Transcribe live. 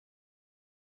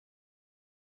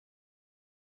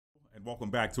And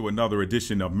welcome back to another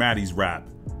edition of Maddie's Rap.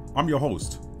 I'm your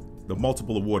host, the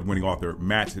multiple award-winning author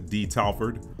Matt D.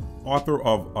 Talford, author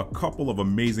of a couple of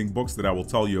amazing books that I will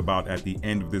tell you about at the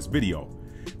end of this video.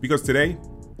 Because today,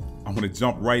 I want to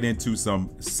jump right into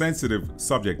some sensitive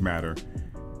subject matter,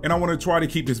 and I want to try to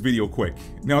keep this video quick.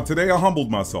 Now today I humbled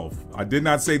myself. I did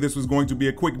not say this was going to be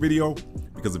a quick video,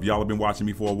 because if y'all have been watching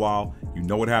me for a while, you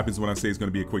know what happens when I say it's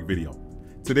going to be a quick video.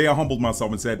 Today I humbled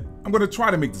myself and said, I'm going to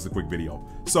try to make this a quick video.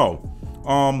 So,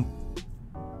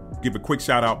 give a quick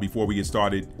shout out before we get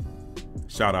started.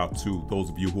 Shout out to those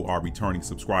of you who are returning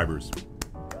subscribers.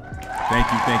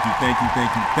 Thank you, thank you, thank you,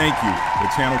 thank you, thank you.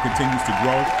 The channel continues to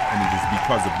grow, and it is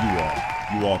because of you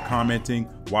all. You all commenting,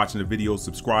 watching the videos,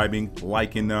 subscribing,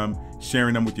 liking them,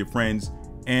 sharing them with your friends,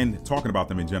 and talking about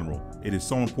them in general. It is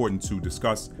so important to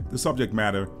discuss the subject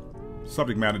matter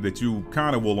that you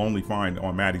kind of will only find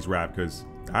on Maddie's Rap, because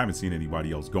I haven't seen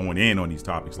anybody else going in on these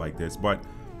topics like this. But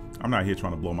I'm not here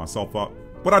trying to blow myself up.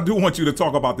 But I do want you to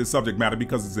talk about this subject matter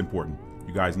because it's important.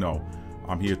 You guys know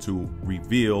I'm here to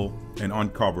reveal and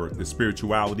uncover the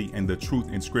spirituality and the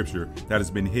truth in scripture that has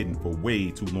been hidden for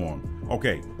way too long.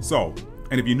 Okay, so,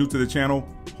 and if you're new to the channel,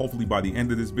 hopefully by the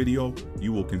end of this video,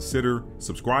 you will consider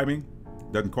subscribing.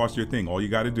 Doesn't cost you a thing. All you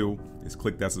got to do is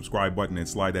click that subscribe button and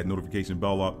slide that notification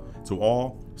bell up to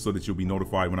all so that you'll be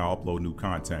notified when I upload new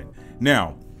content.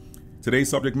 Now, today's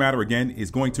subject matter, again,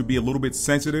 is going to be a little bit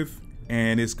sensitive,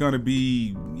 and it's going to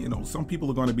be, you know, some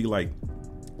people are going to be like,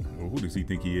 well, who does he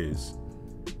think he is?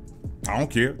 I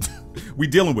don't care. We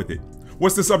dealing with it.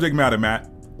 What's the subject matter, Matt?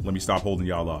 Let me stop holding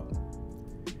y'all up.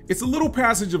 It's a little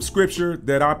passage of scripture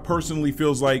that I personally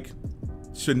feels like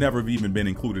should never have even been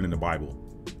included in the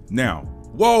Bible. Now,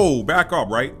 whoa, back up,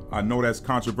 right? I know that's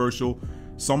controversial.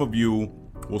 Some of you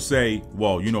will say,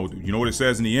 well, you know what it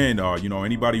says in the end,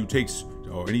 anybody who takes,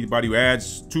 or anybody who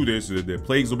adds to this, the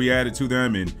plagues will be added to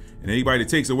them, and anybody that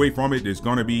takes away from it, there's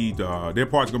going to be, their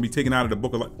part's going to be taken out of the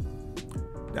book of life.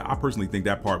 I personally think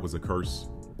that part was a curse.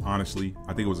 Honestly,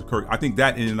 I think it was a curse. I think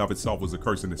that in and of itself was a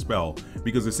curse and a spell,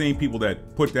 because the same people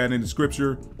that put that into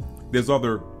scripture, there's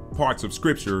other parts of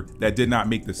scripture that did not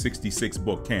make the 66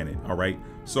 book canon. All right.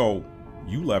 So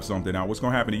you left something out. What's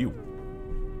going to happen to you?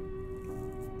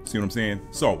 See what I'm saying?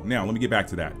 So now let me get back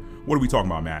to that. What are we talking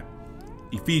about, Matt?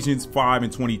 Ephesians 5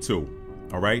 and 22.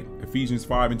 All right. Ephesians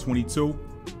 5 and 22.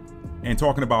 And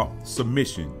talking about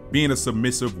submission, being a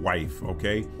submissive wife.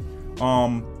 OK.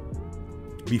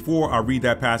 Before I read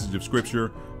that passage of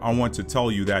scripture, I want to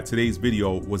tell you that today's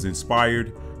video was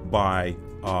inspired by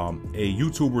a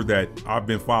YouTuber that I've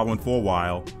been following for a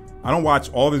while. I don't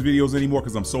watch all of his videos anymore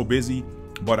because I'm so busy,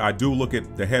 but I do look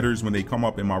at the headers when they come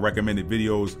up in my recommended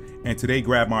videos, and today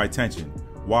grabbed my attention.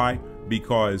 Why?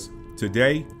 Because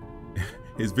today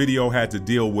his video had to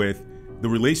deal with the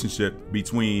relationship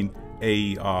between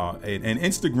an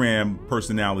Instagram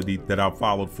personality that I've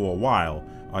followed for a while,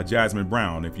 Jasmine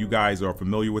Brown. If you guys are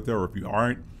familiar with her, or if you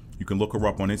aren't, you can look her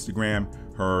up on Instagram.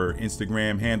 Her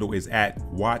Instagram handle is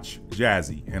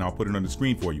 @WatchJazzy, and I'll put it on the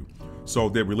screen for you. So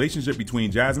the relationship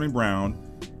between Jasmine Brown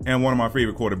and one of my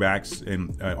favorite quarterbacks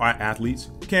and athletes,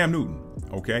 Cam Newton.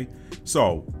 Okay,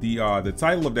 so the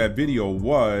title of that video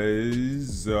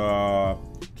was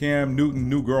Cam Newton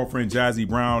new girlfriend Jazzy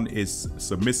Brown is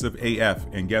submissive AF,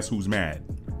 and guess who's mad?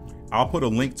 I'll put a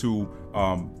link to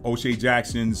O'Shea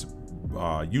Jackson's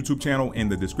YouTube channel in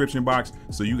the description box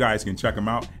so you guys can check them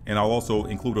out, and I'll also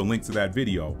include a link to that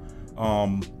video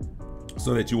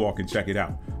so that you all can check it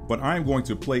out. But I'm going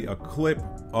to play a clip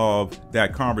of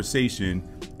that conversation,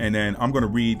 and then I'm going to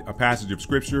read a passage of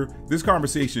scripture. This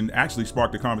conversation actually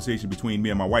sparked a conversation between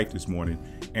me and my wife this morning,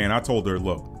 and I told her,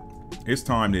 look, it's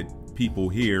time that people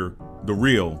hear the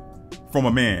real from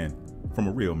a man, from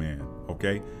a real man.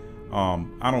 Okay.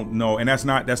 I don't know, and that's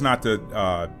not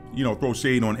to throw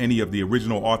shade on any of the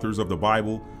original authors of the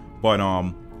Bible, but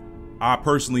I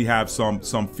personally have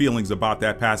some feelings about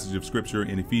that passage of scripture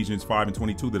in Ephesians 5 and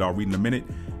 22 that I'll read in a minute,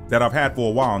 that I've had for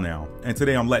a while now, and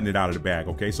today I'm letting it out of the bag.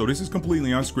 Okay, so this is completely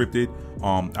unscripted.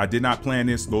 I did not plan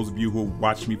this. Those of you who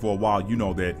watched me for a while, you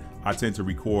know that I tend to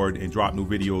record and drop new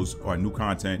videos or new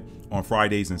content on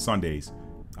Fridays and Sundays.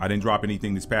 I didn't drop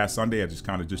anything this past Sunday. I just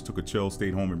kind of took a chill,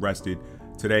 stayed home and rested.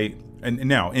 Today and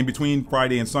now, in between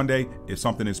Friday and Sunday, if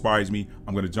something inspires me,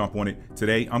 I'm going to jump on it.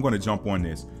 Today, I'm going to jump on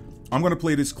this. I'm going to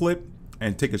play this clip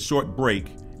and take a short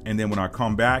break. And then when I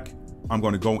come back, I'm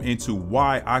going to go into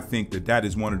why I think that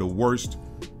is one of the worst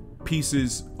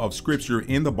pieces of scripture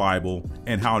in the Bible,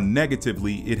 and how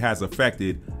negatively it has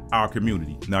affected our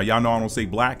community. Now, y'all know I don't say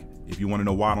black. If you want to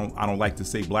know why I don't like to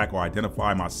say black or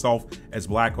identify myself as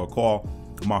black or call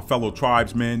my fellow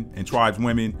tribesmen and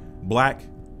tribeswomen black,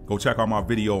 go check out my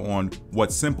video on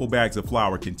what simple bags of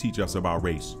flour can teach us about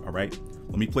race. All right,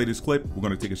 let me play this clip. We're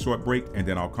going to take a short break, and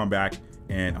then I'll come back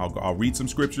and I'll read some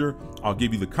scripture. I'll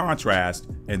give you the contrast,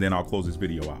 and then I'll close this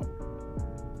video out.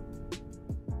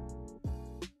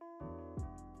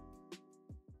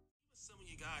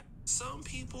 Some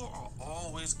people are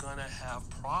always gonna have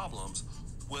problems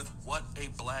with what a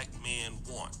black man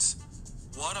wants.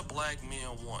 What a black man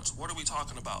wants. What are we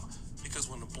talking about? Because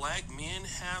when the black men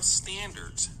have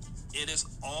standards, it is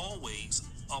always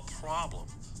a problem.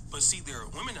 But see, there are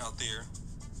women out there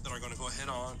that are gonna go ahead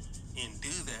on and do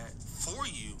that for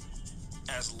you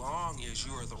as long as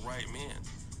you are the right man.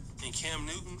 And Cam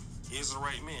Newton is the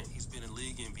right man. He's been in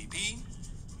league MVP.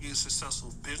 He's a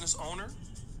successful business owner.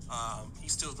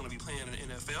 He's still going to be playing in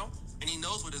the NFL, and he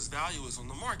knows what his value is on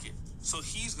the market. So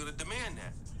he's going to demand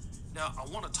that. Now, I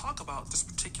want to talk about this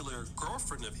particular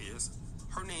girlfriend of his.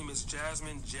 Her name is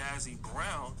Jasmine Jazzy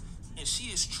Brown, and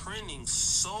she is trending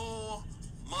so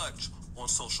much on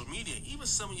social media. Even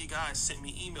some of you guys sent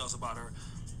me emails about her.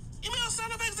 Email,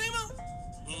 sound effects, email.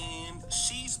 And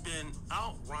she's been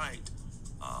outright,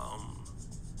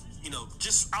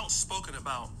 just outspoken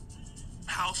about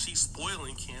how she's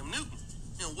spoiling Cam Newton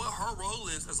and what her role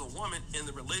is as a woman in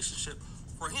the relationship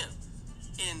for him.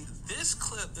 And this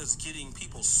clip is getting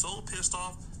people so pissed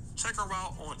off. Check her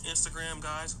out on Instagram,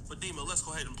 guys. But Dima, let's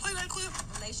go ahead and play that clip.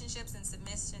 Relationships and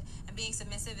submission and being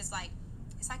submissive is like,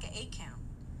 it's like an 8 count.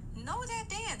 Know that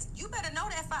dance. You better know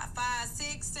that 5,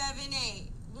 6, 7,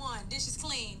 8. 1, dishes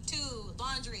clean. 2,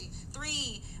 laundry.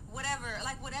 3, whatever.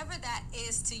 Like whatever that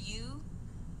is to you,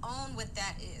 own what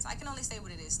that is. I can only say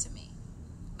what it is to me.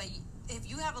 But if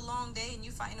you have a long day and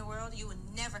you fight in the world, you would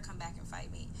never come back and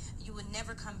fight me. You would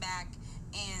never come back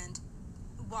and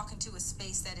walk into a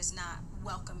space that is not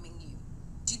welcoming you.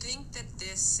 Do you think that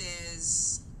this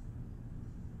is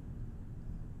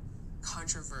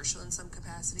controversial in some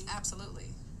capacity?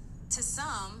 Absolutely. To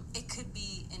some, it could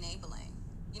be enabling.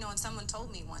 And someone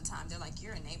told me one time, they're like,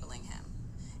 you're enabling him.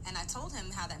 And I told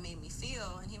him how that made me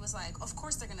feel, and he was like, of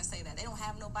course they're going to say that. They don't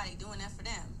have nobody doing that for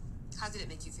them. How did it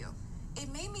make you feel?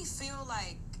 It made me feel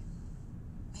like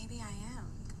maybe I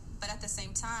am. But at the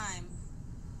same time,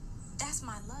 that's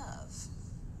my love.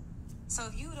 So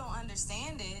if you don't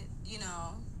understand it,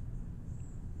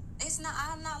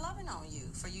 I'm not loving on you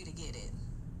for you to get it.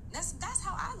 That's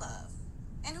how I love.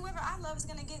 And whoever I love is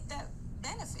going to get that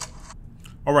benefit.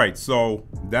 All right, so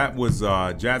that was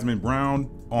Jasmine Brown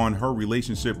on her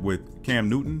relationship with Cam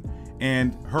Newton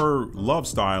and her love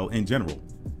style in general.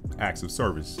 Acts of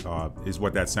service is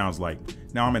what that sounds like.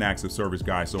 Now, I'm an acts of service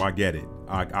guy, so I get it.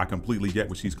 I completely get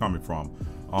where she's coming from.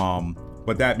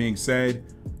 But that being said,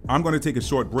 I'm going to take a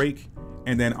short break,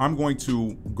 and then I'm going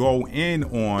to go in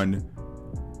on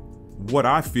what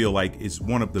I feel like is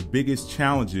one of the biggest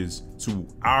challenges to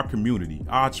our community,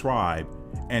 our tribe.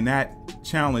 And that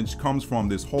challenge comes from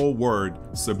this whole word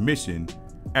submission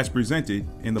as presented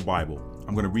in the Bible.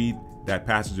 I'm going to read that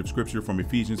passage of scripture from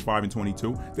Ephesians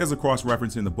 5:22. There's a cross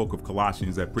reference in the book of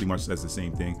Colossians that pretty much says the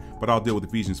same thing, but I'll deal with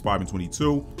Ephesians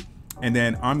 5:22. And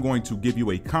then I'm going to give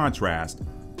you a contrast.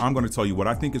 I'm going to tell you what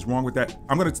I think is wrong with that.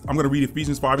 I'm going to read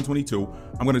Ephesians 5:22.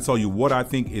 I'm going to tell you what I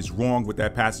think is wrong with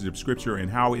that passage of scripture and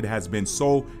how it has been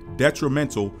so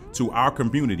detrimental to our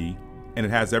community. And it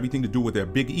has everything to do with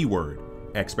that big E word,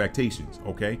 expectations,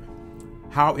 okay?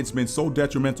 How it's been so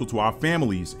detrimental to our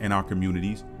families and our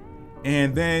communities.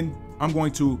 And then I'm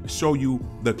going to show you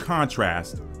the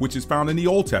contrast, which is found in the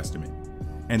Old Testament.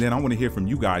 And then I want to hear from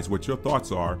you guys what your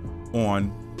thoughts are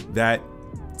on that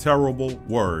terrible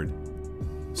word,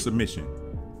 submission.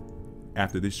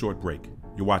 After this short break,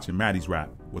 you're watching Maddie's Rap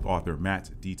with author Matt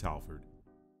D. Talford.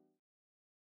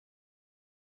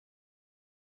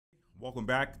 Welcome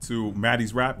back to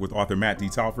Maddie's Rap with author Matt D.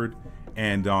 Talford.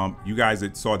 And you guys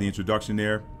that saw the introduction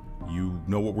there, you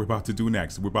know what we're about to do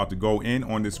next. We're about to go in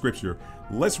on this scripture.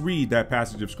 Let's read that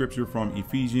passage of scripture from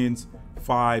Ephesians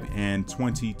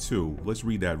 5:22. Let's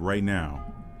read that right now.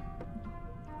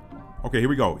 Okay, here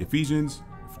we go. Ephesians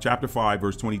chapter 5,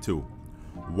 verse 22.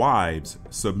 Wives,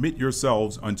 submit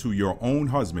yourselves unto your own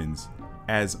husbands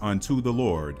as unto the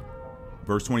Lord.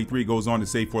 Verse 23 goes on to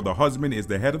say, for the husband is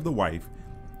the head of the wife,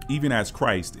 even as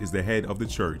Christ is the head of the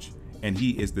church, and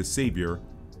he is the Savior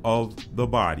of the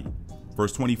body.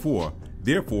 Verse 24,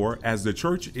 therefore, as the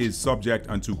church is subject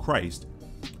unto Christ,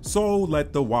 so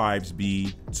let the wives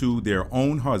be to their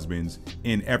own husbands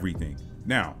in everything.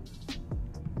 Now,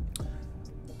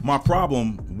 my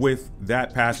problem with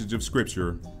that passage of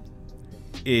scripture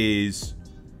is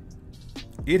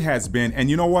it has been, and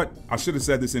you know what? I should have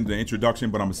said this in the introduction,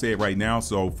 but I'm going to say it right now.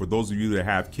 So for those of you that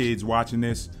have kids watching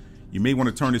this, you may want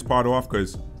to turn this part off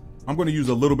because I'm going to use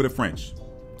a little bit of French.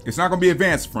 It's not going to be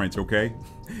advanced French, okay?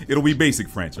 It'll be basic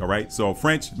French, all right? So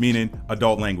French meaning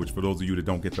adult language for those of you that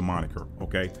don't get the moniker,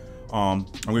 okay? I'm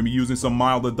going to be using some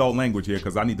mild adult language here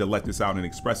because I need to let this out and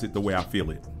express it the way I feel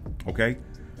it, okay?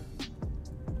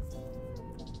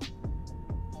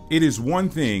 It is one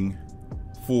thing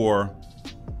for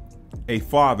a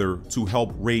father to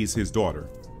help raise his daughter.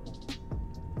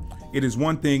 It is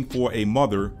one thing for a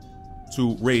mother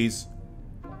to raise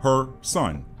her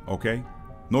son, okay?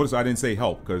 Notice I didn't say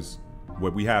help, because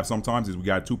what we have sometimes is we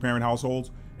got 2-parent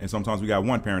households and sometimes we got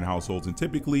 1-parent households, and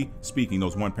typically speaking,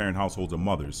 those 1-parent households are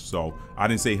mothers. So I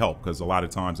didn't say help because a lot of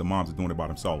times the moms are doing it by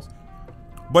themselves.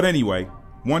 But anyway,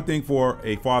 one thing for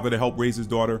a father to help raise his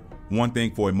daughter, one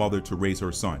thing for a mother to raise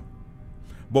her son.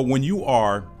 But when you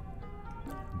are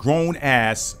grown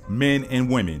ass men and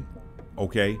women,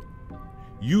 okay,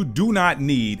 you do not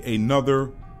need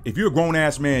another. If you're a grown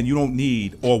ass man, you don't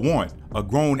need or want a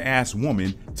grown ass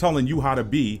woman telling you how to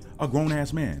be a grown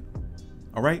ass man.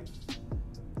 All right.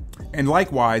 And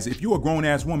likewise, if you're a grown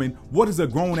ass woman, what does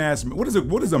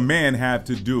a man have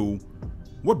to do?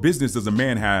 What business does a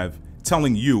man have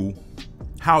telling you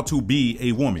how to be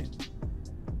a woman,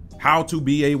 how to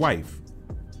be a wife?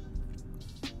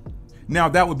 Now,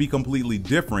 that would be completely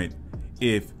different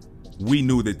if we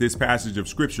knew that this passage of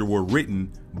scripture were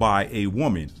written by a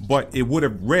woman, but it would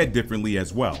have read differently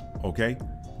as well. Okay.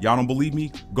 Y'all don't believe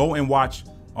me? Go and watch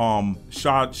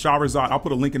Shahrazad. I'll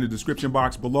put a link in the description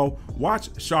box below. Watch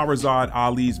Shahrazad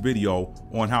Ali's video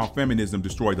on how feminism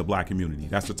destroyed the black community.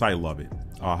 That's the title of it.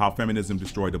 How feminism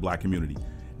destroyed the black community.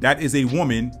 That is a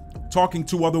woman talking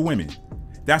to other women.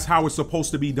 That's how it's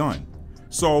supposed to be done.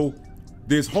 So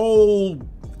this whole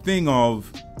thing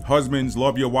of husbands,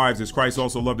 love your wives as Christ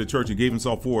also loved the church and gave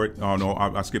himself for it. Oh no,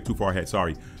 I skipped too far ahead.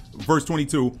 Sorry. Verse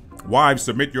 22, wives,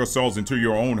 submit yourselves unto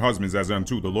your own husbands as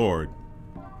unto the Lord.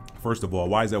 First of all,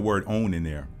 why is that word own in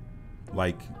there?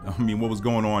 Like, I mean, what was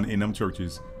going on in them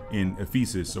churches in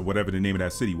Ephesus or whatever the name of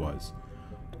that city was?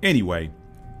 Anyway,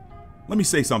 let me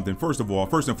say something. First of all,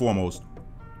 first and foremost,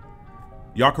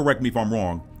 y'all correct me if I'm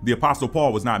wrong. The Apostle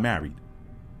Paul was not married.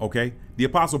 Okay? The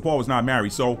Apostle Paul was not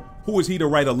married. So who is he to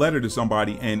write a letter to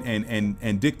somebody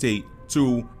and dictate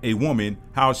to a woman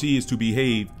how she is to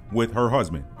behave with her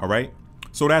husband? All right.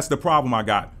 So that's the problem I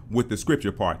got with the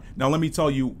scripture part. Now, let me tell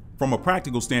you from a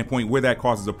practical standpoint where that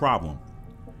causes a problem.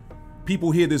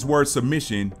 People hear this word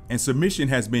submission, and submission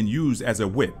has been used as a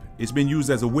whip. It's been used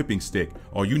as a whipping stick.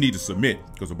 Oh, you need to submit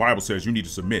because the Bible says you need to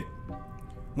submit.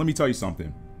 Let me tell you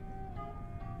something.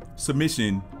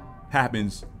 Submission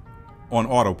happens on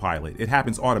autopilot. It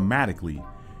happens automatically.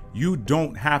 You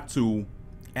don't have to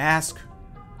ask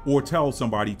or tell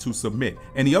somebody to submit.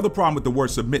 And the other problem with the word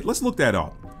submit, let's look that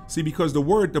up. See, because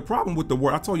the problem with the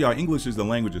word, I told y'all English is the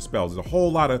language of spells. There's a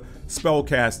whole lot of spell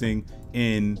casting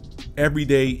in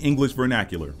everyday English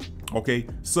vernacular. Okay,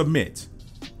 submit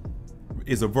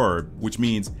is a verb, which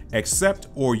means accept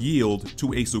or yield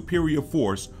to a superior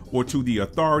force or to the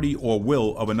authority or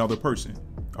will of another person.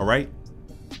 All right.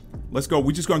 Let's go.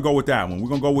 We're just going to go with that one. We're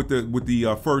going to go with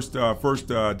the first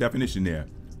definition there.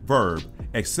 Verb,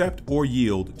 accept or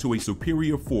yield to a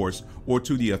superior force or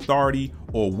to the authority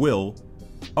or will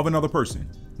of another person.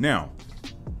 Now,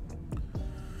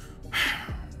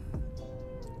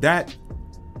 that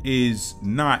is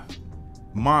not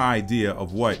my idea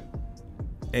of what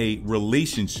a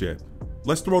relationship.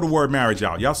 Let's throw the word marriage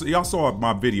out. Y'all saw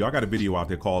my video. I got a video out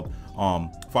there called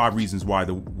 5 reasons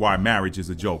why marriage is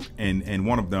a joke. And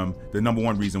one of them, the number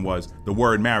one reason was the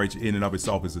word marriage in and of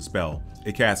itself is a spell.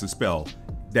 It casts a spell.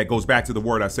 That goes back to the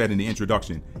word I said in the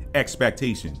introduction,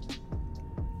 expectation.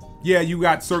 Yeah, you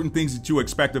got certain things that you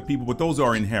expect of people, but those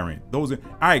are inherent.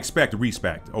 I expect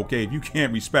respect. Okay, if you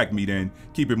can't respect me, then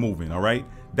keep it moving. All right,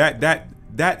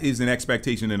 that is an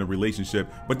expectation in a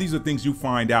relationship. But these are things you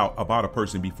find out about a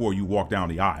person before you walk down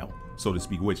the aisle, so to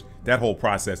speak. Which that whole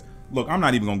process. Look, I'm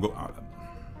not even gonna go.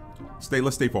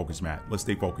 Let's stay focused, Matt. Let's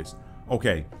stay focused.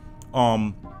 Okay,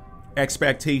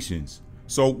 expectations.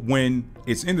 So when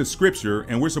it's in the scripture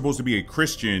and we're supposed to be a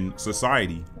Christian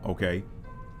society, okay.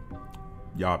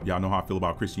 Y'all know how I feel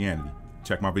about Christianity.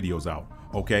 Check my videos out.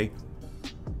 Okay.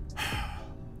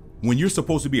 When you're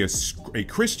supposed to be a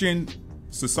Christian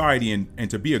society and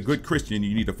to be a good Christian,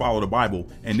 you need to follow the Bible.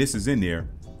 And this is in there.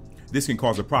 This can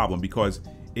cause a problem because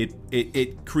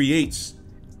it creates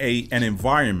an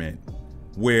environment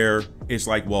where it's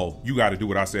like, well, you got to do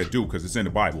what I said do because it's in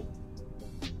the Bible.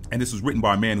 And this was written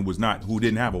by a man who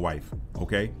didn't have a wife.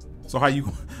 Okay. So how you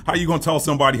gonna tell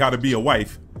somebody how to be a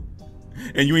wife?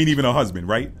 And you ain't even a husband,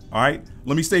 right? All right.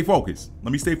 Let me stay focused.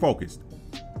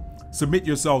 Submit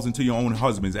yourselves unto your own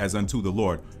husbands as unto the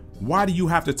Lord. Why do you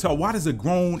have to tell? Why does a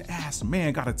grown ass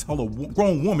man got to tell a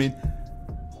grown woman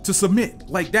to submit?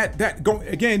 Like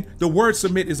again, the word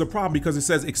submit is a problem because it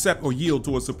says accept or yield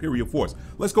to a superior force.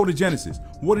 Let's go to Genesis.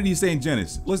 What did he say in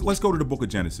Genesis? Let's go to the book of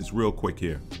Genesis real quick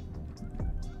here.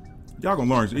 Y'all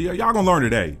gonna learn. Y'all gonna learn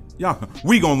today.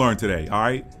 We gonna learn today. All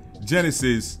right.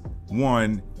 Genesis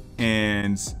 1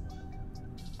 and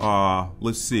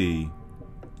let's see,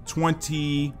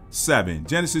 27.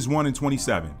 Genesis 1 and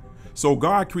 27. So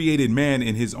God created man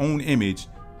in his own image.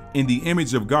 In the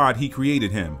image of God, he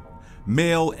created him.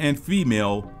 Male and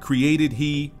female created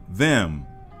he them.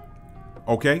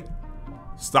 Okay.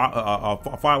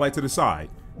 Stop. Firelight to the side.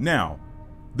 Now,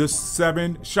 the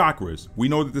 7 chakras. We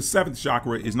know that the 7th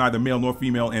chakra is neither male nor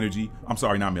female energy. I'm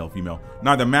sorry, not male, female.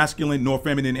 Neither masculine nor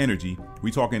feminine energy.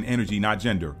 We talking energy, not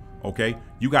gender. Okay.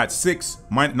 You got 6,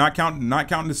 not counting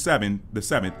the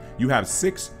 7th. You have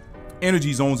 6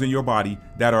 energy zones in your body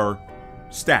that are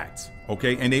stacked.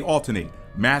 Okay. And they alternate.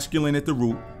 Masculine at the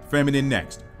root, feminine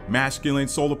next. Masculine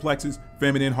solar plexus,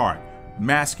 feminine heart.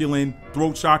 Masculine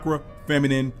throat chakra,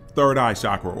 feminine third eye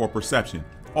chakra or perception.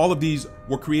 All of these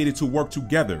were created to work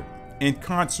together in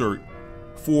concert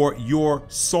for your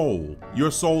soul. Your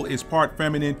soul is part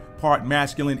feminine, part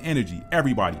masculine energy.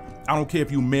 Everybody. I don't care if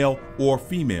you male or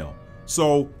female.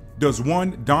 So does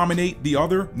one dominate the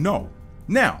other? No.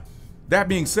 Now, that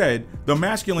being said, the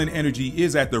masculine energy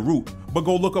is at the root, but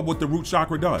go look up what the root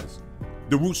chakra does.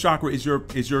 The root chakra is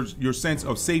your sense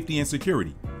of safety and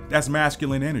security. That's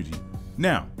masculine energy.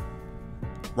 Now,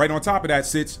 right on top of that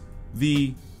sits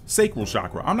the sacral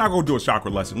chakra. I'm not going to do a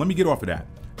chakra lesson. Let me get off of that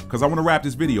because I want to wrap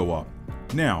this video up.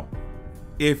 Now,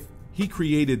 if he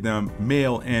created them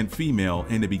male and female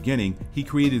in the beginning, he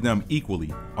created them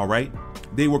equally. All right.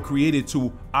 They were created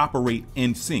to operate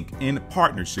in sync, in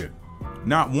partnership,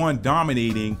 not one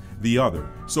dominating the other.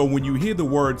 So when you hear the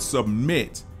word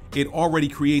submit, it already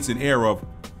creates an air of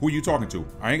who you talking to.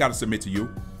 I ain't got to submit to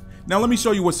you. Now, let me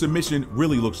show you what submission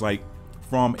really looks like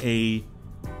from a,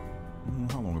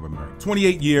 how long have I been married?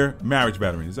 28-year marriage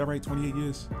veteran. Is that right? 28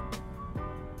 years?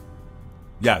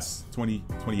 Yes,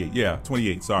 28. Yeah,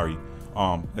 28. Sorry.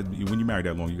 When you marry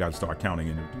that long, you got to start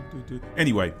counting.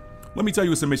 Anyway, let me tell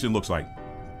you what submission looks like.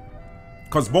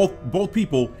 Because both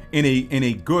people in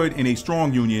a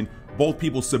strong union, both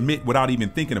people submit without even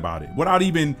thinking about it, without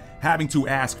even having to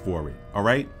ask for it. All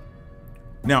right.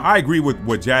 Now, I agree with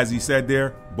what Jazzy said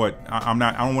there, but I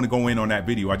don't want to go in on that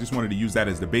video. I just wanted to use that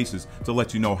as the basis to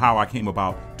let you know how I came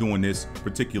about doing this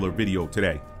particular video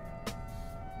today.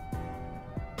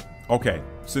 Okay,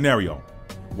 scenario.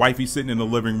 Wifey sitting in the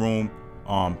living room,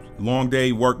 long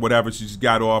day, work, whatever. She just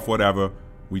got off, whatever.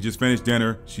 We just finished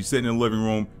dinner. She's sitting in the living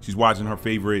room. She's watching her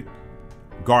favorite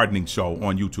gardening show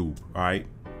on YouTube. All right.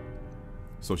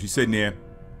 So she's sitting there.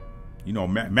 You know,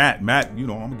 Matt, you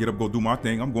know, I'm gonna get up, go do my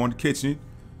thing. I'm going to the kitchen.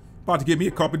 About to get me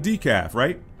a cup of decaf,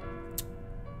 right?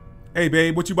 Hey,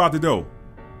 babe, what you about to do?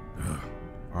 I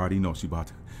already know she about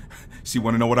to. She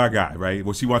want to know what I got, right?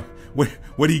 What are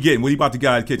you getting? What are you about to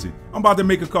get out of the kitchen? I'm about to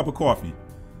make a cup of coffee.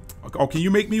 Oh, can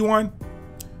you make me one?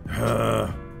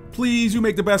 Please, you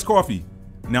make the best coffee.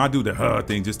 Now I do the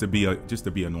thing just to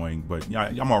be annoying, but yeah,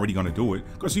 I'm already gonna do it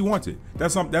because she wants it.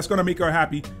 That's gonna make her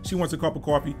happy. She wants a cup of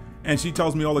coffee, and she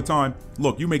tells me all the time,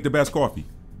 "Look, you make the best coffee.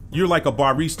 You're like a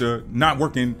barista not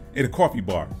working at a coffee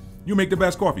bar. You make the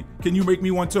best coffee. Can you make me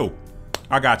one too?"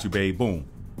 I got you, babe. Boom.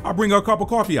 I bring her a cup of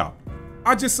coffee out.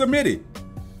 I just submitted.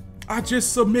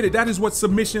 That is what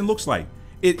submission looks like.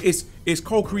 It's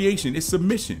co-creation. It's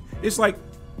submission. It's like,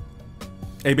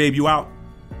 hey, babe, you out?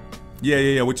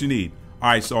 Yeah. What you need? All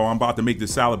right, so I'm about to make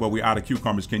this salad, but we're out of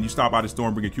cucumbers. Can you stop by the store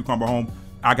and bring a cucumber home?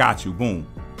 I got you. Boom.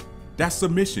 That's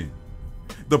submission.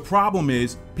 The problem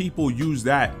is people use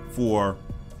that for,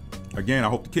 again, I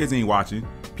hope the kids ain't watching.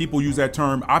 People use that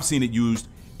term. I've seen it used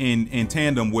in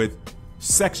tandem with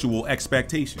sexual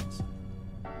expectations.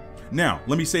 Now,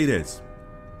 let me say this.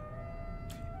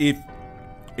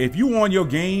 If you on your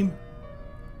game,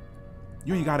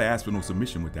 you ain't got to ask for no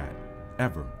submission with that.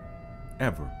 Ever.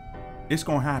 It's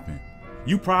going to happen.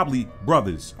 You probably,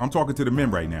 brothers, I'm talking to the men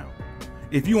right now.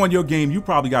 If you on your game, you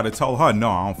probably got to tell her, no,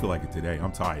 I don't feel like it today.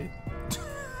 I'm tired.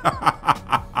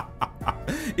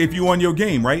 If you on your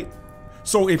game, right?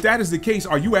 So if that is the case,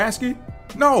 are you asking?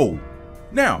 No.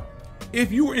 Now,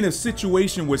 if you're in a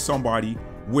situation with somebody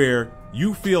where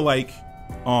you feel like,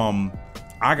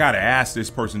 I got to ask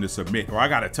this person to submit, or I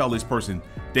got to tell this person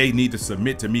they need to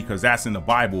submit to me because that's in the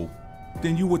Bible,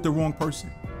 then you with the wrong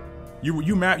person. You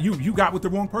got with the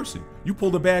wrong person. You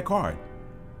pulled a bad card.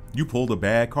 You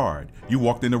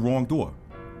walked in the wrong door.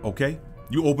 Okay?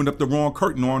 You opened up the wrong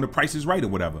curtain on The Price is Right or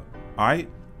whatever. All right?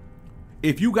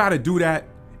 If you got to do that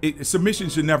Submission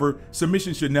should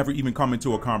never even come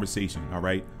into a conversation, all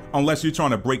right? Unless you're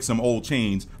trying to break some old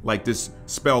chains like this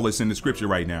spell that's in the scripture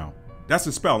right now. That's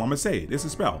a spell. I'm going to say it. It's a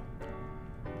spell.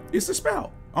 It's a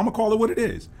spell. I'm going to call it what it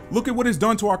is. Look at what it's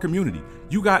done to our community.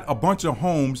 You got a bunch of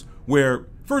homes where,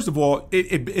 first of all,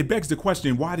 it begs the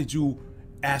question, why did you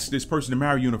ask this person to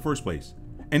marry you in the first place?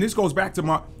 And this goes back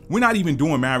to we're not even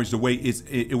doing marriage the way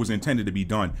it was intended to be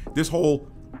done. This whole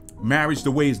marriage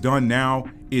the way it's done now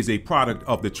is a product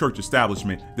of the church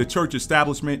establishment. The church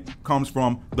establishment comes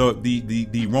from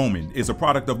the Roman. It's a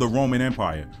product of the Roman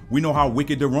Empire. We know how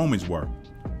wicked the Romans were.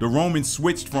 The Romans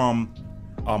switched from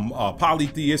a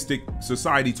polytheistic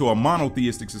society to a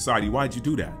monotheistic society. Why'd you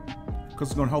do that? Because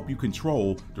it's going to help you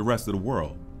control the rest of the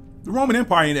world. The Roman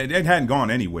Empire, it hadn't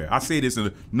gone anywhere. I say this in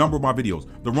a number of my videos.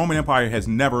 The Roman Empire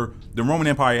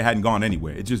hadn't gone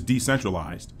anywhere. It just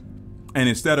decentralized. And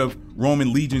instead of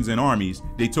Roman legions and armies,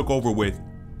 they took over with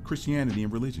Christianity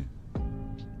and religion.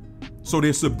 So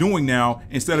they're subduing now.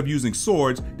 Instead of using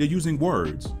swords, they're using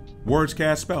words. Words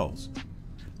cast spells.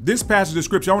 This passage of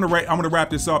scripture, I'm going to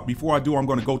wrap this up. Before I do, I'm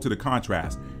going to go to the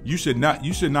contrast. You should not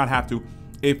have to,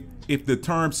 if the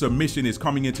term submission is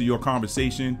coming into your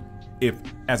conversation, if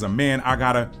as a man I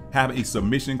gotta have a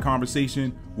submission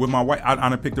conversation with my wife,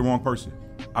 I picked the wrong person.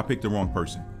 I picked the wrong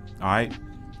person. All right.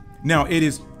 Now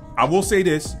I will say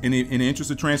this in the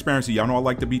interest of transparency. Y'all know I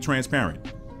like to be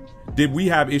transparent. Did we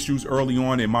have issues early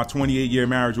on in my 28-year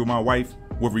marriage with my wife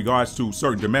with regards to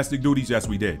certain domestic duties? Yes,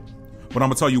 we did. But I'm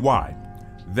gonna tell you why.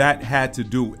 That had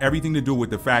everything to do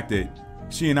with the fact that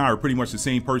she and I are pretty much the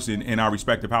same person in our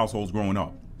respective households growing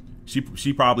up.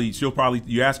 She'll probably,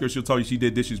 you ask her, she'll tell you she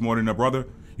did dishes more than her brother.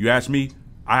 You ask me,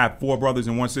 I have 4 brothers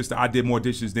and 1 sister. I did more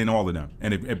dishes than all of them.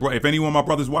 And if any one of my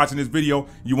brothers watching this video,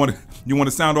 you want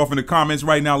to sound off in the comments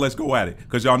right now, let's go at it,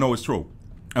 because y'all know it's true.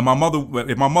 And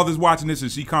if my mother's watching this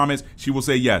and she comments, she will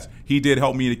say, yes, he did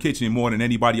help me in the kitchen more than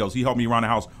anybody else. He helped me around the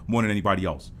house more than anybody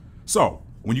else. So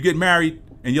when you get married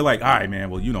and you're like, all right, man,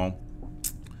 well,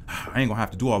 I ain't gonna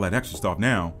have to do all that extra stuff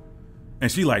now.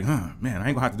 And she like, man, I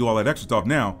ain't gonna have to do all that extra stuff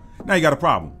now. Now you got a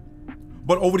problem.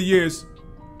 But over the years,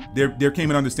 there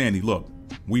came an understanding. Look,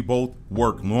 we both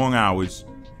work long hours.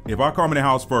 If I come in the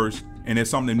house first and there's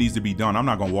something that needs to be done, I'm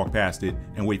not gonna walk past it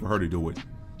and wait for her to do it.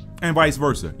 And vice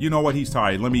versa. You know what? He's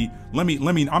tired.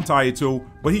 I'm tired too,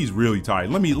 but he's really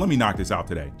tired. Let me knock this out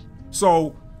today.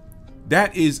 So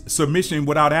that is submission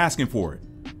without asking for it.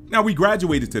 Now we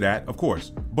graduated to that, of course.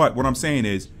 But what I'm saying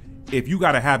is, if you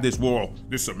got to have this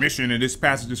submission in this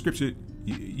passage of scripture,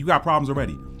 you got problems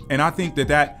already. And I think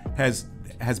that has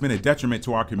been a detriment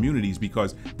to our communities,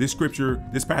 because this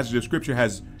passage of scripture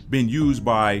has been used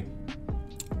by,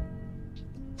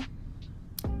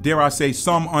 dare I say,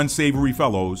 some unsavory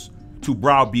fellows to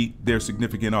browbeat their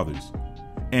significant others.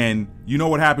 And you know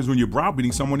what happens when you're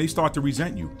browbeating someone? They start to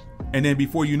resent you. And then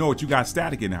before you know it, you got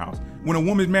static in the house. When a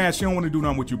woman's mad, she don't want to do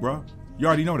nothing with you, bro. You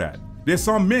already know that. There's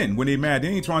some men, when they mad, they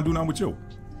ain't trying to do nothing with you.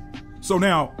 So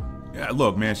now,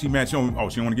 look, man, she mad. She don't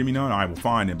want to give me none? All right, well,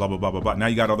 fine, and blah, blah, blah, blah, blah. Now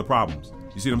you got other problems.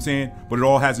 You see what I'm saying? But it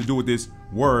all has to do with this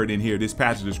word in here, this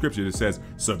passage of scripture that says,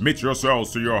 submit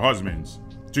yourselves to your husbands,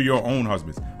 to your own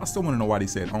husbands. I still want to know why they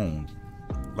said own.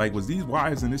 Like, was these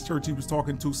wives in this church he was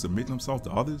talking to submitting themselves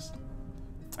to others?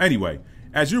 Anyway,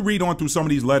 as you read on through some of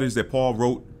these letters that Paul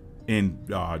wrote in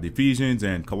the Ephesians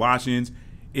and Colossians,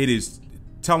 it is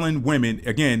telling women,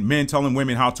 again, men telling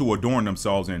women how to adorn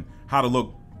themselves and how to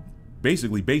look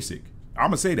basically basic. I'm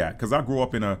gonna say that because I grew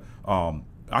up in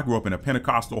a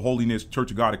Pentecostal holiness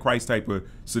Church of God of Christ type of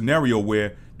scenario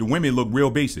where the women look real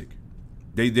basic.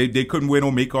 They couldn't wear no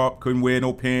makeup, couldn't wear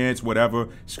no pants, whatever,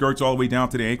 skirts all the way down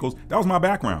to the ankles. That was my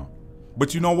background.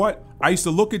 But you know what? I used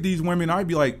to look at these women, I'd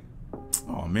be like,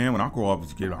 oh man, when I grow up,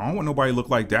 I don't want nobody to look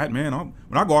like that, man.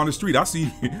 When I go on the street, I see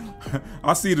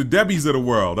the Debbies of the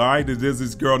world. All right, there's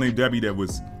this girl named Debbie that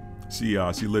was, she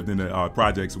lived in the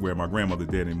projects where my grandmother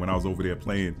did, and when I was over there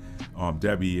playing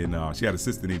Debbie, and she had a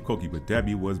sister named Cookie, but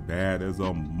Debbie was bad as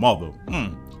a mother.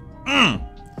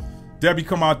 Debbie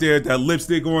come out there, that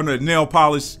lipstick on, the nail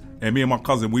polish, and me and my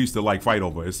cousin, we used to like fight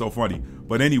over it. It's so funny.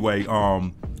 But anyway,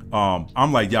 I'm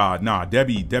like, nah,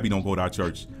 Debbie don't go to our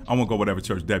church. I won't go whatever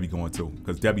church Debbie going to,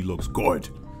 because Debbie looks good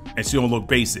and she don't look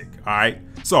basic. All right.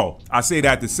 So I say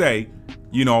that to say,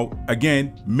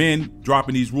 again, men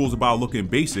dropping these rules about looking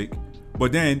basic,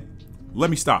 but then let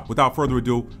me stop. Without further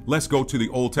ado, let's go to the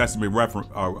Old Testament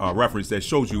reference that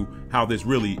shows you how this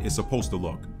really is supposed to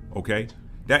look. Okay.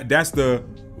 That's the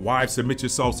wives, submit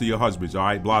yourselves to your husbands. All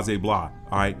right. Blase blah.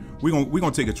 All right. We're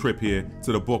going to take a trip here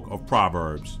to the book of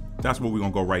Proverbs. That's where we're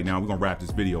going to go right now. We're going to wrap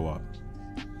this video up.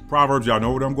 Proverbs, y'all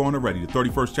know where I'm going already. The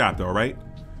 31st chapter, all right?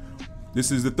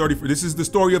 This is the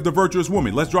story of the virtuous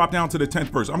woman. Let's drop down to the 10th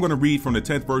verse. I'm going to read from the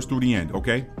 10th verse through the end,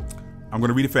 okay? I'm going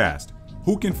to read it fast.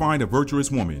 Who can find a virtuous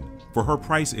woman? For her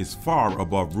price is far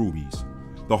above rubies.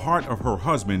 The heart of her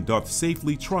husband doth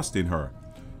safely trust in her,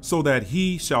 so that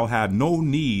he shall have no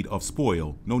need of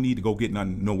spoil, no need to go get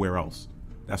nothing nowhere else.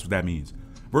 That's what that means.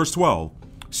 Verse 12,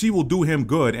 she will do him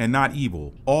good and not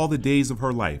evil all the days of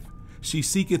her life. She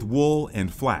seeketh wool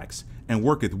and flax, and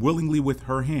worketh willingly with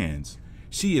her hands.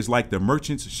 She is like the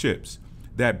merchant's ships,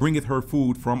 that bringeth her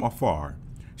food from afar.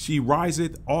 She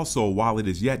riseth also while it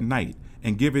is yet night,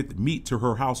 and giveth meat to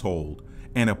her household,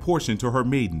 and a portion to her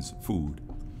maidens' food.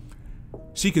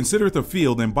 She considereth a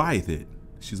field and buyeth it.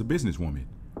 She's a businesswoman.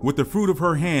 With the fruit of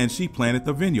her hands she planteth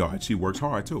a vineyard. She works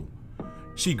hard too.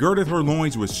 She girdeth her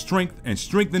loins with strength, and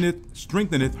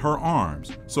strengtheneth her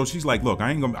arms. So she's like, look,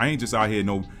 I ain't just out here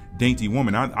no dainty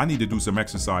woman. I need to do some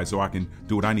exercise so I can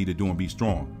do what I need to do and be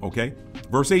strong. Okay?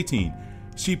 Verse 18.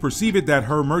 She perceiveth that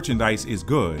her merchandise is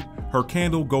good. Her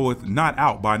candle goeth not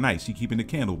out by night. She keeping the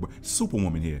candle.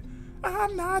 Superwoman here.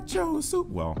 I'm not your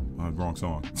well, wrong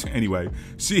song. Anyway,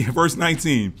 verse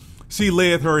 19. She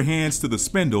layeth her hands to the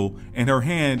spindle, and her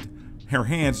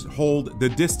hands hold the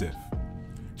distaff.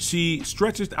 She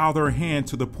stretcheth out her hand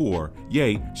to the poor,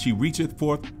 yea, she reacheth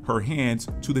forth her hands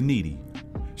to the needy.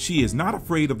 She is not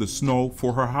afraid of the snow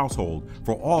for her household,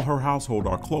 for all her household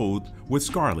are clothed with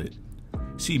scarlet.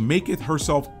 She maketh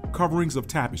herself coverings of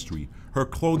tapestry. Her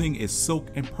clothing is silk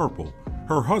and purple.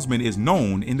 Her husband is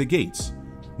known in the gates,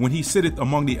 when he sitteth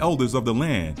among the elders of the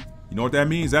land. You know what that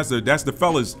means? That's the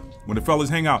fellas. When the fellas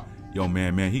hang out, yo,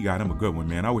 man, he got him a good one,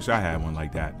 man. I wish I had one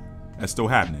like that. That's still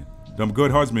happening. Them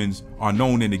good husbands are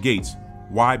known in the gates.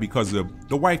 Why? Because of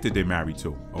the wife that they're married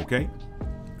to, okay?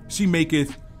 She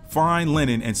maketh fine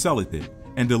linen and selleth it,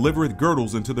 and delivereth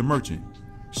girdles unto the merchant.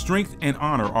 Strength and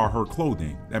honor are her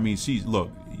clothing. That means she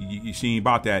ain't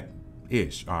about that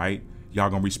ish, all right? Y'all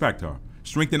gonna respect her.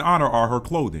 Strength and honor are her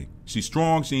clothing. She's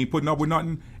strong, she ain't putting up with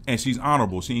nothing, and she's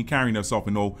honorable. She ain't carrying herself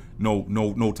in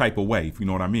no type of way, if you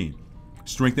know what I mean.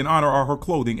 Strength and honor are her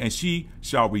clothing, and she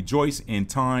shall rejoice in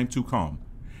time to come.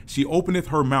 She openeth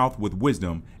her mouth with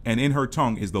wisdom, and in her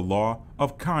tongue is the law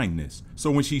of kindness. So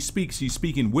when she speaks, she's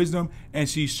speaking wisdom, and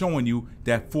she's showing you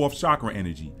that fourth chakra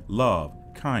energy, love,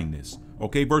 kindness.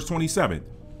 Okay, verse 27.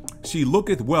 She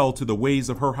looketh well to the ways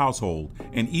of her household,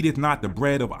 and eateth not the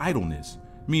bread of idleness.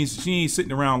 Means she ain't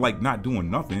sitting around like not doing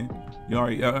nothing. You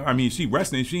know, I mean, she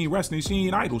resting. She ain't resting. She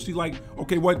ain't idle. She's like,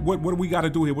 okay, what do we got to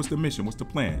do here? What's the mission? What's the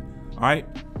plan? All right.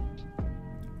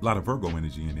 A lot of Virgo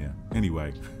energy in there.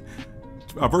 Anyway,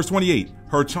 verse 28.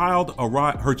 Her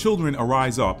children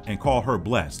arise up and call her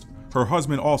blessed. Her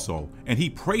husband also, and he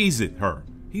praiseth her.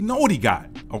 He know what he got.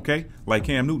 Okay, like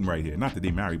Cam Newton right here. Not that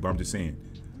they married, but I'm just saying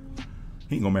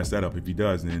he ain't gonna mess that up. If he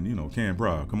does, then you know, Cam,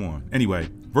 bruh, come on. Anyway,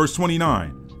 verse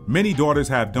 29. Many daughters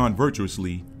have done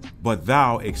virtuously, but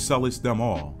thou excellest them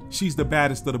all. She's the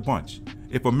baddest of the bunch.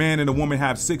 If a man and a woman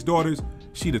have 6 daughters,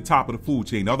 she the top of the food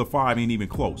chain. The other 5 ain't even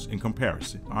close in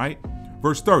comparison. All right.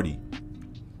 Verse 30.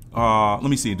 Let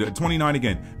me see. 29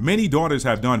 again. Many daughters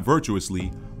have done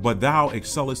virtuously, but thou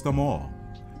excellest them all.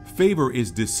 Favor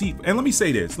is deceitful. And let me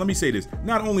say this.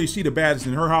 Not only is she the baddest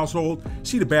in her household,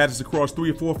 she the baddest across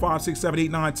 3 or 4, 5, 6, 7,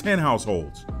 8, 9, 10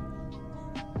 households.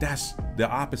 That's the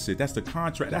opposite. That's the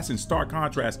contrast. That's in stark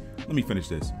contrast. Let me finish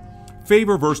this.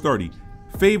 Favor, verse 30.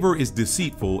 Favor is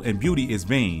deceitful and beauty is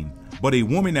vain, but a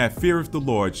woman that feareth the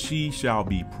Lord, she shall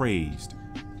be praised.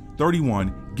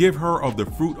 31. Give her of the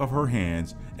fruit of her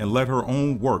hands, and let her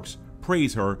own works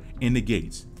praise her in the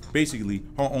gates. Basically,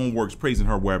 her own works praising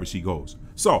her wherever she goes.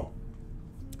 So,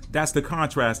 that's the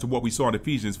contrast to what we saw in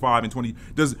Ephesians 5 and 20.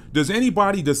 Does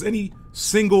any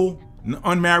single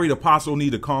unmarried apostle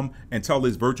need to come and tell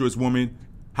this virtuous woman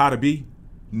how to be?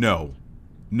 No.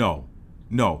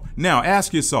 Now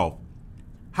ask yourself,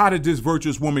 how did this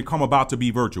virtuous woman come about to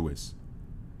be virtuous?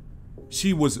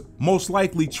 She was most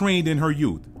likely trained in her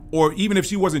youth, or even if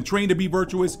she wasn't trained to be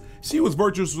virtuous, she was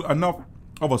virtuous enough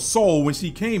of a soul when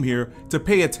she came here to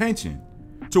pay attention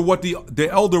to what the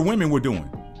elder women were doing.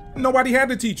 Nobody had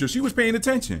to teach her. She was paying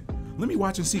attention. Let me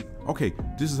watch and see. Okay,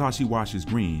 this is how she washes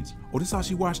greens. Oh, this is how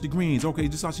she washed the greens. Okay,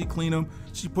 this is how she clean them.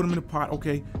 She put them in the pot.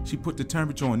 Okay, she put the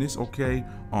temperature on this. Okay,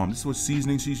 this is what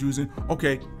seasoning she's using.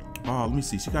 Okay, let me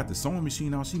see. She got the sewing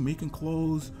machine out. She making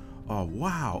clothes.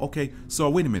 Wow. Okay, so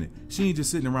wait a minute. She ain't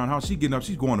just sitting around the house. She getting up.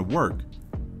 She's going to work.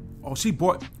 Oh,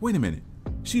 wait a minute.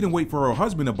 She didn't wait for her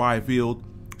husband to buy a field.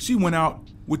 She went out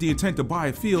with the intent to buy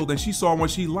a field, and she saw one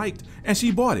she liked, and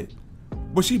she bought it.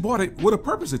 But she bought it with a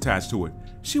purpose attached to it.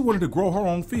 She wanted to grow her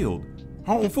own field,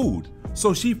 her own food.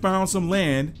 So she found some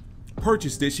land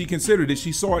purchased it, she considered it,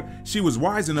 she saw it, she was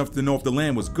wise enough to know if the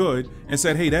land was good and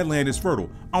said, hey, that land is fertile.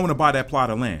 I want to buy that plot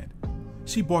of land.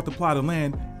 She bought the plot of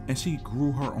land and she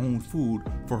grew her own food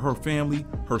for her family,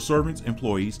 her servants,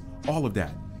 employees, all of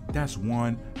that. That's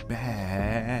one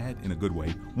bad, in a good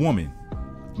way, woman.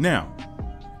 Now,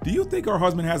 do you think her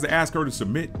husband has to ask her to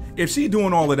submit? If she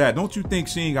doing all of that, don't you think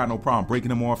she ain't got no problem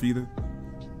breaking him off either?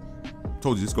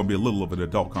 Told you this is going to be a little of an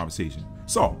adult conversation.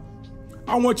 So,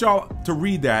 I want y'all to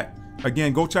read that.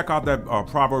 Again, go check out that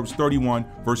Proverbs 31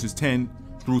 verses 10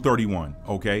 through 31,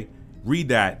 okay? Read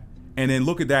that, and then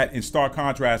look at that in stark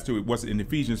contrast to what's in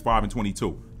Ephesians 5 and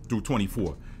 22 through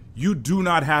 24. You do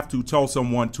not have to tell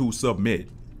someone to submit,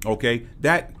 okay?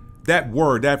 That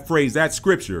word, that phrase, that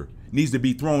scripture needs to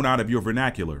be thrown out of your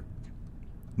vernacular.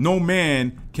 No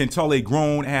man can tell a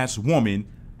grown-ass woman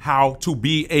how to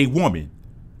be a woman.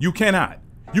 You cannot.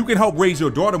 You can help raise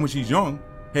your daughter when she's young.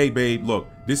 Hey, babe, look,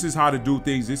 this is how to do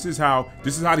things. This is how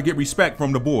to get respect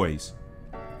from the boys.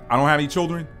 I don't have any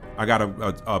children. I got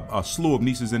a slew of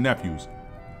nieces and nephews.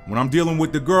 When I'm dealing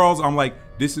with the girls, I'm like,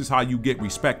 this is how you get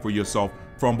respect for yourself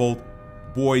from both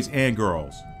boys and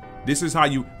girls. This is how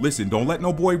you listen. Don't let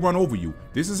no boy run over you.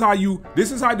 This is how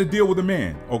to deal with a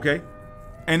man. Okay.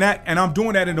 And I'm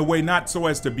doing that in a way, not so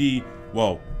as to be,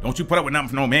 well, don't you put up with nothing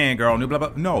for no man, girl. Blah, blah,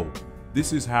 blah. No,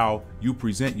 this is how you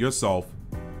present yourself.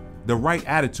 The right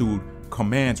attitude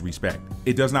commands respect.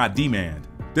 It does not demand.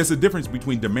 There's a difference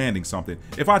between demanding something.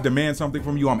 If I demand something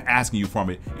from you, I'm asking you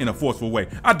from it in a forceful way.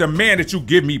 I demand that you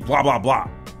give me blah, blah, blah.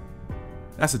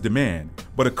 That's a demand.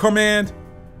 But a command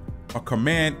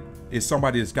is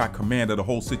somebody that's got command of the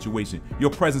whole situation.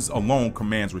 Your presence alone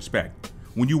commands respect.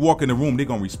 When you walk in the room, they're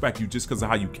going to respect you just because of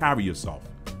how you carry yourself.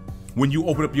 When you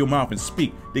open up your mouth and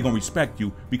speak, they're going to respect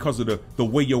you because of the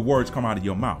way your words come out of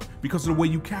your mouth, because of the way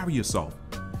you carry yourself.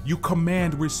 You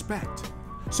command respect.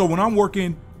 So when I'm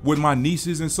working with my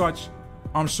nieces and such,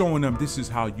 I'm showing them this is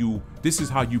how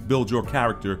you build your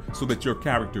character so that your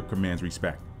character commands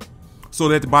respect. So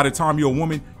that by the time you're a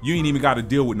woman, you ain't even got to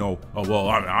deal with no, oh, well,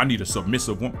 I need a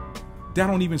submissive woman. That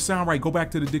don't even sound right. Go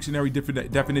back to the dictionary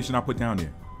definition I put down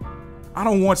there. I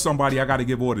don't want somebody I got to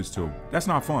give orders to. That's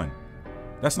not fun.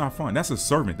 That's not fun. That's a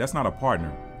servant. That's not a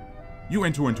partner. You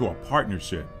enter into a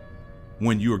partnership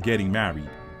when you're getting married.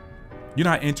 You're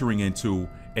not entering into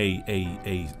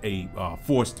a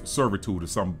forced servitude or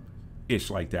some ish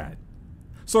like that.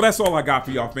 So that's all I got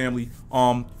for y'all, family.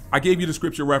 I gave you the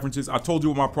scripture references. I told you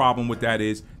what my problem with that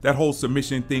is. That whole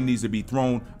submission thing needs to be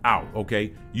thrown out,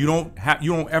 okay? You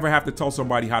don't ever have to tell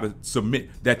somebody how to submit,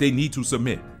 that they need to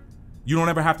submit. You don't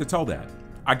ever have to tell that.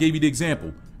 I gave you the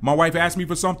example. My wife asked me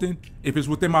for something. If it's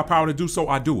within my power to do so,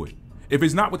 I do it. If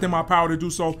it's not within my power to do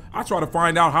so, I try to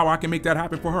find out how I can make that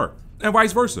happen for her, and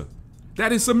vice versa.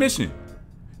 That is submission.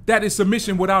 That is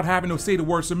submission without having to say the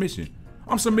word submission.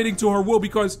 I'm submitting to her will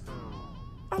because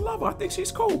I love her. I think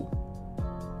she's cool.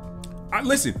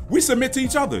 Listen, we submit to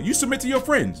each other. You submit to your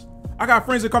friends. I got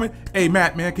friends that come in. Hey,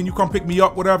 Matt, man, can you come pick me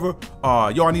up? Whatever.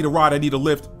 Yo, I need a ride. I need a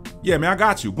lift. Yeah, man, I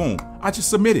got you. Boom. I just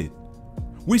submitted.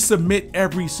 We submit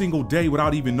every single day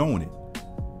without even knowing it.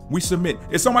 We submit.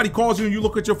 If somebody calls you and you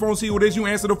look at your phone, see what it is, you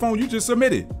answer the phone, you just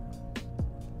submitted.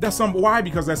 Why?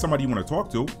 Because that's somebody you want to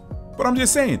talk to. But I'm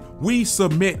just saying, we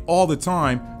submit all the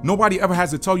time. Nobody ever has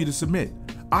to tell you to submit.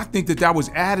 I think that was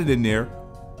added in there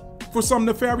for some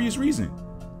nefarious reason.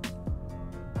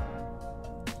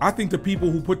 I think the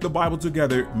people who put the Bible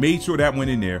together made sure that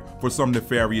went in there for some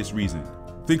nefarious reason.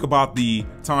 Think about the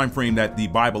time frame that the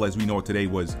Bible, as we know it today,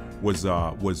 was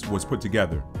put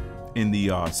together in the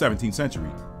 17th century.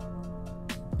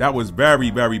 That was very,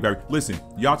 very, very. Listen,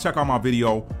 y'all check out my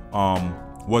video.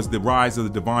 Was the rise of the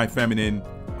divine feminine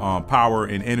power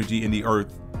and energy in the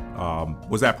earth?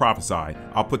 Was that prophesied?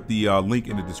 I'll put the link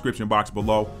in the description box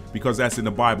below because that's in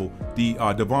the Bible. The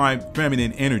divine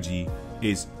feminine energy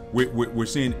is we're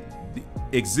seeing the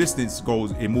existence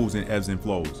moves in ebbs and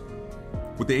flows.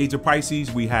 With the age of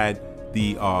Pisces, we had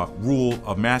the rule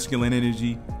of masculine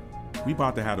energy. We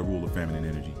about to have the rule of feminine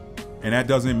energy. And that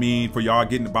doesn't mean for y'all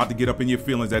about to get up in your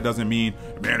feelings. That doesn't mean,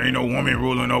 man, ain't no woman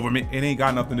ruling over me. It ain't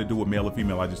got nothing to do with male or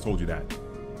female. I just told you that.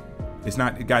 It's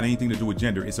not got anything to do with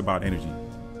gender. It's about energy.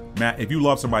 Matt, if you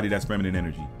love somebody, that's feminine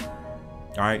energy.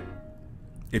 All right?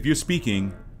 If you're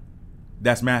speaking,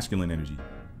 that's masculine energy.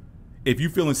 If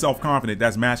you're feeling self-confident,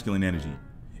 that's masculine energy.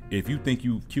 If you think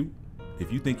you cute,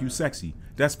 if you think you sexy,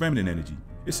 that's feminine energy.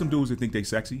 There's some dudes that think they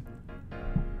sexy.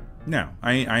 Now,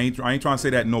 I ain't trying to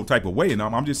say that in no type of way. And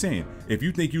I'm just saying, if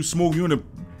you think you smooth, you in the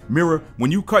mirror,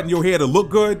 when you cutting your hair to look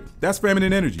good, that's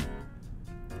feminine energy.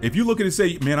 If you look at it and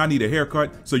say, man, I need a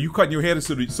haircut, so you cutting your hair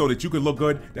so that you can look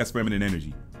good, that's feminine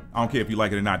energy. I don't care if you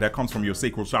like it or not. That comes from your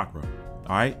sacral chakra.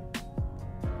 All right.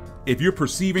 If you're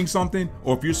perceiving something,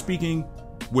 or if you're speaking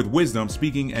with wisdom,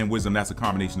 speaking and wisdom, that's a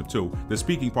combination of two. The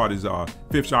speaking part is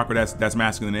fifth chakra, that's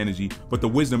masculine energy, but the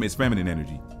wisdom is feminine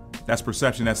energy. That's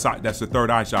perception, that's the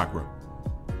third eye chakra.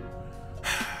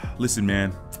 Listen,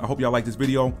 man, I hope y'all like this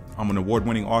video. I'm an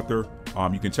award-winning author.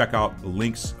 You can check out the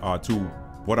links to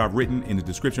what I've written in the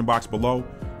description box below,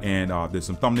 and there's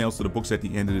some thumbnails to the books at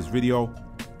the end of this video.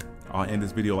 I'll end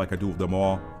this video like I do with them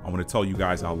all. I want to tell you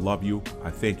guys I love you. I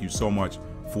thank you so much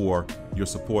for your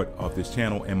support of this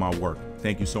channel and my work.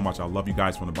 Thank you so much. I love you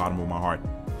guys from the bottom of my heart.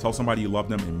 Tell somebody you love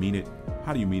them and mean it.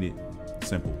 How do you mean it?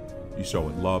 Simple. You show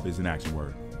it. Love is an action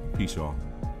word. Peace, y'all.